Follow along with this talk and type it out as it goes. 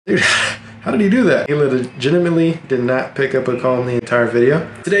Dude, how did he do that? He legitimately did not pick up a comb the entire video.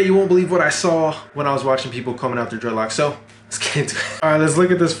 Today, you won't believe what I saw when I was watching people combing out their dreadlocks. So, let's get into it. All right, let's look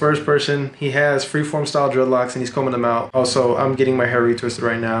at this first person. He has freeform style dreadlocks and he's combing them out. Also, I'm getting my hair retwisted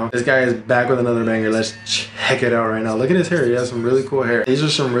right now. This guy is back with another banger. Let's check it out right now. Look at his hair. He has some really cool hair. These are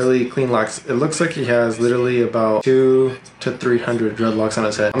some really clean locks. It looks like he has literally about 200 to 300 dreadlocks on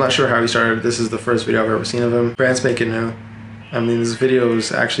his head. I'm not sure how he started. This is the first video I've ever seen of him. Brand spanking new. I mean, this video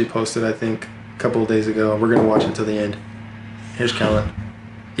was actually posted, I think, a couple of days ago. We're gonna watch it till the end. Here's Kellen.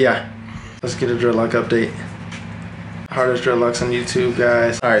 Yeah, let's get a dreadlock update. Hardest dreadlocks on YouTube,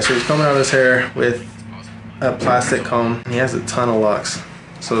 guys. All right, so he's combing out his hair with a plastic comb. He has a ton of locks,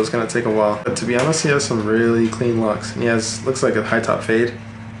 so it's gonna take a while. But to be honest, he has some really clean locks. And he has, looks like a high top fade,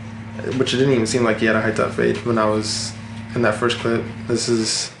 which it didn't even seem like he had a high top fade when I was in that first clip. This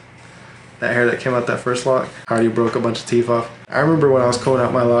is that hair that came out that first lock. I already broke a bunch of teeth off. I remember when I was combing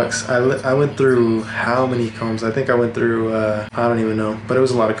out my locks, I went through how many combs? I think I went through, I don't even know, but it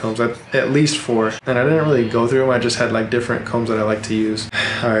was a lot of combs, at least 4. And I didn't really go through them, I just had like different combs that I like to use.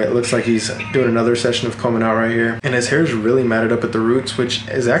 All right, it looks like he's doing another session of combing out right here. And his hair is really matted up at the roots, which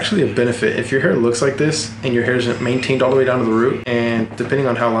is actually a benefit. If your hair looks like this and your hair isn't maintained all the way down to the root, and depending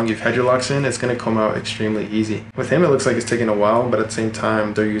on how long you've had your locks in, it's gonna comb out extremely easy. With him, it looks like it's taking a while, but at the same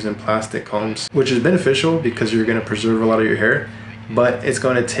time, they're using plastic combs, which is beneficial because you're gonna preserve a lot of your hair, but it's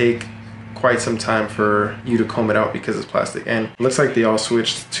going to take quite some time for you to comb it out because it's plastic. And it looks like they all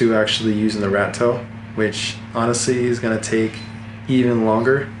switched to actually using the rat tail, which honestly is going to take even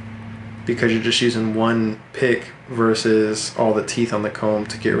longer because you're just using one pick versus all the teeth on the comb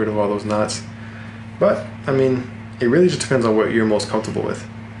to get rid of all those knots. But I mean, it really just depends on what you're most comfortable with.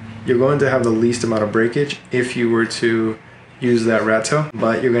 You're going to have the least amount of breakage if you were to use that rat tail,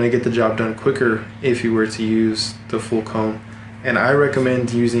 but you're going to get the job done quicker if you were to use the full comb. And I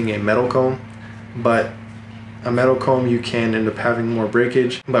recommend using a metal comb, but a metal comb you can end up having more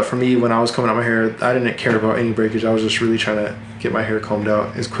breakage. But for me, when I was combing out my hair, I didn't care about any breakage. I was just really trying to get my hair combed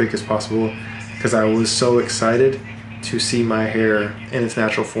out as quick as possible because I was so excited to see my hair in its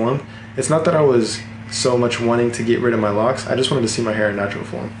natural form. It's not that I was so much wanting to get rid of my locks, I just wanted to see my hair in natural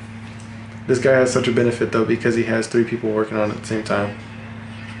form. This guy has such a benefit though because he has 3 people working on it at the same time.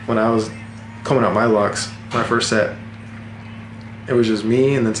 When I was combing out my locks, my first set, it was just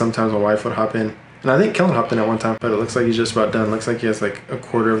me, and then sometimes my wife would hop in. And I think Kellen hopped in at one time, but it looks like he's just about done. Looks like he has like a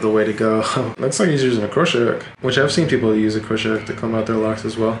quarter of the way to go. Looks like he's using a crochet hook, which I've seen people use a crochet hook to comb out their locks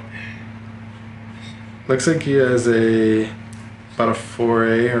as well. Looks like he has about a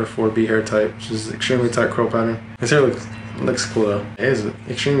 4A or 4B hair type, which is extremely tight curl pattern. His hair looks cool though. It is an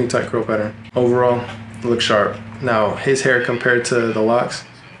extremely tight curl pattern. Overall, it looks sharp. Now, his hair compared to the locks,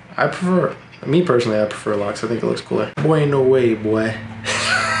 me personally, I prefer locks. I think it looks cooler. Boy, no way, boy.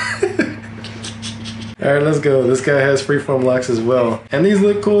 Alright, let's go. This guy has freeform locks as well. And these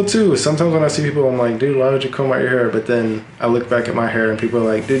look cool too. Sometimes when I see people, I'm like, dude, why would you comb out your hair? But then I look back at my hair and people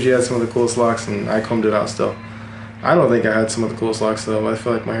are like, dude, you had some of the coolest locks, and I combed it out still. I don't think I had some of the coolest locks though. I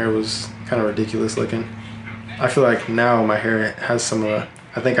feel like my hair was kind of ridiculous looking. I feel like now my hair has some of the,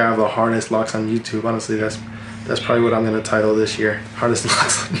 I think I have the hardest locks on YouTube. Honestly, that's probably what I'm going to title this year. Hardest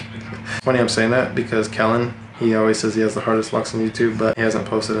locks on YouTube. Funny I'm saying that because Kellen, he always says he has the hardest locks on YouTube, but he hasn't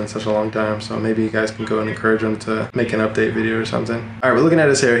posted in such a long time, so maybe you guys can go and encourage him to make an update video or something. Alright, we're looking at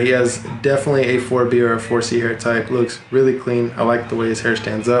his hair. He has definitely a 4B or a 4C hair type. Looks really clean. I like the way his hair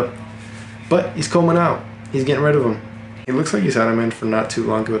stands up, but he's combing out. He's getting rid of them. He looks like he's had them in for not too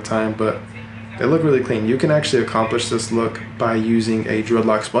long of a time, but they look really clean. You can actually accomplish this look by using a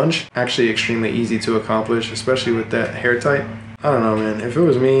dreadlock sponge. Actually extremely easy to accomplish, especially with that hair type. I don't know, man. If it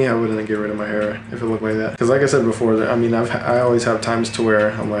was me, I wouldn't get rid of my hair if it looked like that. Because like I said before, I mean, I always have times to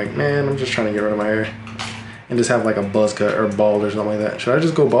where I'm like, man, I'm just trying to get rid of my hair. And just have like a buzz cut or bald or something like that. Should I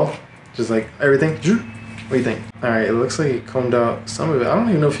just go bald? Just like everything? What do you think? Alright, it looks like he combed out some of it. I don't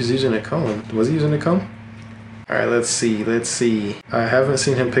even know if he's using a comb. Was he using a comb? Alright, let's see. I haven't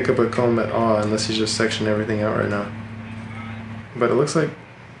seen him pick up a comb at all unless he's just sectioning everything out right now. But it looks like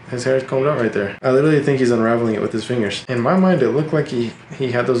his hair is combed out right there. I literally think he's unraveling it with his fingers. In my mind, it looked like he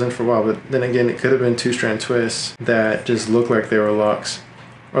had those in for a while, but then again, it could have been 2-strand twists that just looked like they were locks.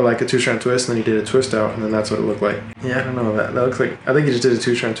 Or like a 2-strand twist, and then he did a twist out, and then that's what it looked like. Yeah, I don't know. That looks like, I think he just did a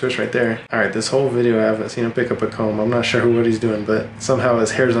 2-strand twist right there. Alright, this whole video, I haven't seen him pick up a comb. I'm not sure what he's doing, but somehow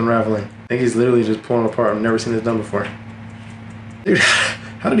his hair's unraveling. I think he's literally just pulling it apart. I've never seen this done before. Dude,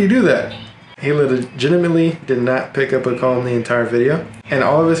 how did he do that? He legitimately did not pick up a comb the entire video, and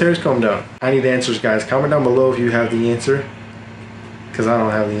all of his hair is combed out. I need answers, guys. Comment down below if you have the answer, because I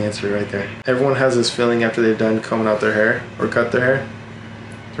don't have the answer right there. Everyone has this feeling after they've done combing out their hair or cut their hair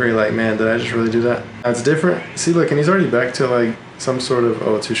where you're like, man, did I just really do that? That's different. See, look, and he's already back to like some sort of,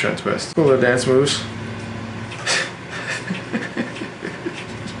 oh, 2 strand twist. Cool little dance moves.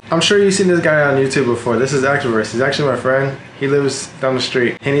 I'm sure you've seen this guy on YouTube before. This is Activerse. He's actually my friend. He lives down the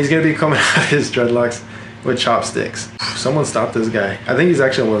street, and he's gonna be coming out his dreadlocks with chopsticks. Someone stop this guy. I think he's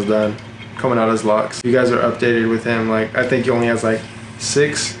actually almost done coming out his locks. You guys are updated with him. Like, I think he only has like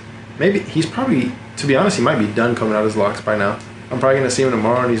 6. Maybe he's probably, to be honest, he might be done coming out his locks by now. I'm probably gonna see him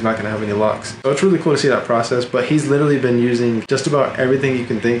tomorrow and he's not gonna have any locks. So it's really cool to see that process, but he's literally been using just about everything you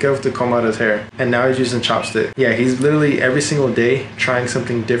can think of to comb out his hair. And now he's using chopstick. Yeah, he's literally every single day trying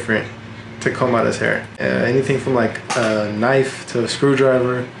something different to comb out his hair. Anything from like a knife to a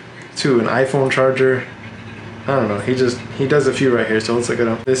screwdriver to an iPhone charger. I don't know, he does a few right here, so let's look at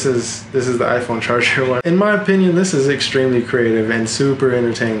him. This is the iPhone charger one. In my opinion, this is extremely creative and super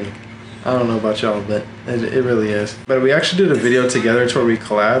entertaining. I don't know about y'all, but it really is. But we actually did a video together to where we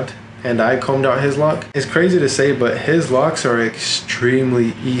collabed, and I combed out his lock. It's crazy to say, but his locks are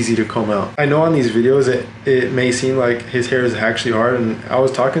extremely easy to comb out. I know on these videos it may seem like his hair is actually hard, and I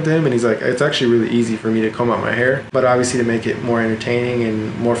was talking to him and he's like, it's actually really easy for me to comb out my hair. But obviously to make it more entertaining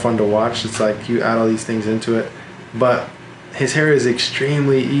and more fun to watch, it's like you add all these things into it. But his hair is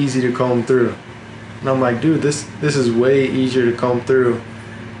extremely easy to comb through. And I'm like, dude, this is way easier to comb through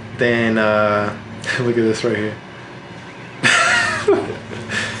than, look at this right here.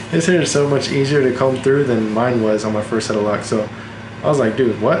 His hair is so much easier to comb through than mine was on my first set of locks. So I was like,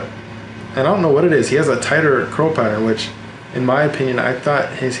 dude, what? And I don't know what it is. He has a tighter curl pattern, which in my opinion, I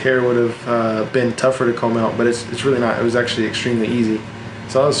thought his hair would have been tougher to comb out, but it's really not. It was actually extremely easy.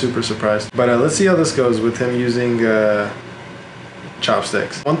 So I was super surprised. But let's see how this goes with him using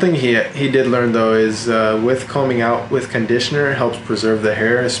chopsticks. One thing he did learn though is with combing out with conditioner, it helps preserve the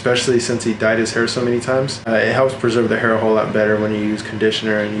hair, especially since he dyed his hair so many times. It helps preserve the hair a whole lot better when you use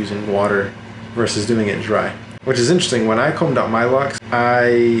conditioner and using water versus doing it dry. Which is interesting. When I combed out my locks,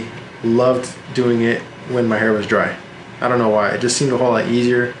 I loved doing it when my hair was dry. I don't know why. It just seemed a whole lot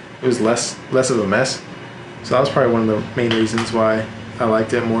easier. It was less of a mess. So that was probably one of the main reasons why I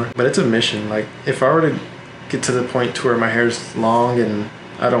liked it more. But it's a mission. Like, if I were to get to the point to where my hair's long and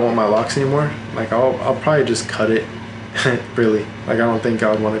I don't want my locks anymore, like I'll probably just cut it. Really, like I don't think I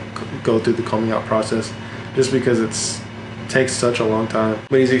would want to go through the combing out process just because it takes such a long time.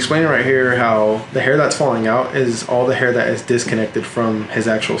 But he's explaining right here how the hair that's falling out is all the hair that is disconnected from his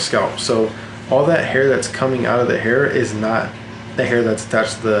actual scalp. So all that hair that's coming out of the hair is not the hair that's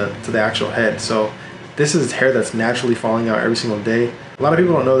attached to the actual head. So this is hair that's naturally falling out every single day. A lot of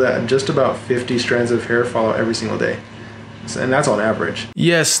people don't know that just about 50 strands of hair fall out every single day. And that's on average.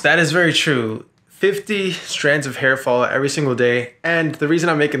 Yes, that is very true. 50 strands of hair fall out every single day. And the reason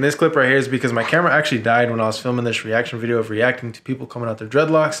I'm making this clip right here is because my camera actually died when I was filming this reaction video of reacting to people coming out their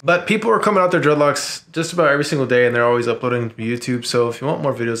dreadlocks. But people are coming out their dreadlocks just about every single day, and they're always uploading to YouTube. So if you want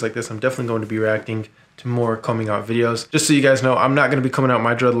more videos like this, I'm definitely going to be reacting to more coming out videos. Just so you guys know, I'm not going to be coming out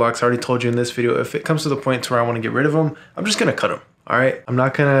my dreadlocks. I already told you in this video, if it comes to the point to where I want to get rid of them, I'm just going to cut them. All right, I'm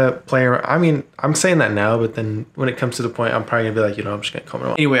not gonna play around. I mean, I'm saying that now, but then when it comes to the point, I'm probably gonna be like, you know, I'm just gonna come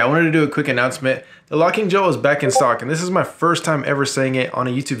around. Anyway, I wanted to do a quick announcement. The locking gel is back in stock, and this is my first time ever saying it on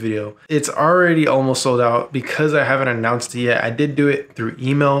a YouTube video. It's already almost sold out because I haven't announced it yet. I did do it through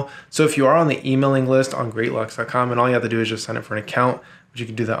email. So if you are on the emailing list on greatlocks.com, and all you have to do is just sign up for an account, but you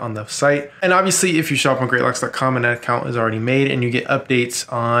can do that on the site. And obviously, if you shop on greatlocks.com and that account is already made, and you get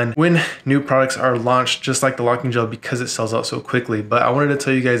updates on when new products are launched, just like the locking gel, because it sells out so quickly. But I wanted to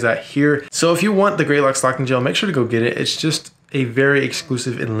tell you guys that here. So if you want the Greatlocks locking gel, make sure to go get it. It's just a very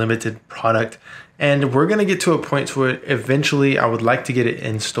exclusive and limited product. And we're gonna get to a point where eventually I would like to get it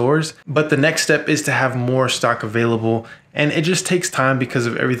in stores, but the next step is to have more stock available. And it just takes time because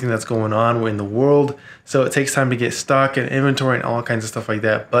of everything that's going on in the world. So it takes time to get stock and inventory and all kinds of stuff like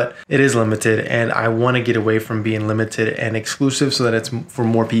that, but it is limited, and I wanna get away from being limited and exclusive so that it's for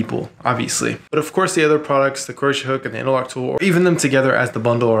more people, obviously. But of course, the other products, the crochet hook and the interlock tool, or even them together as the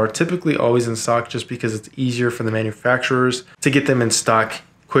bundle, are typically always in stock just because it's easier for the manufacturers to get them in stock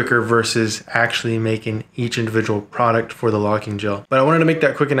quicker versus actually making each individual product for the locking gel. But I wanted to make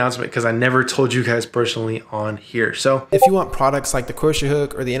that quick announcement because I never told you guys personally on here. So if you want products like the crochet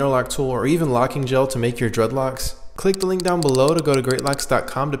hook or the interlock tool or even locking gel to make your dreadlocks, click the link down below to go to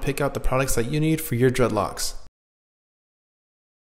greatlocks.com to pick out the products that you need for your dreadlocks.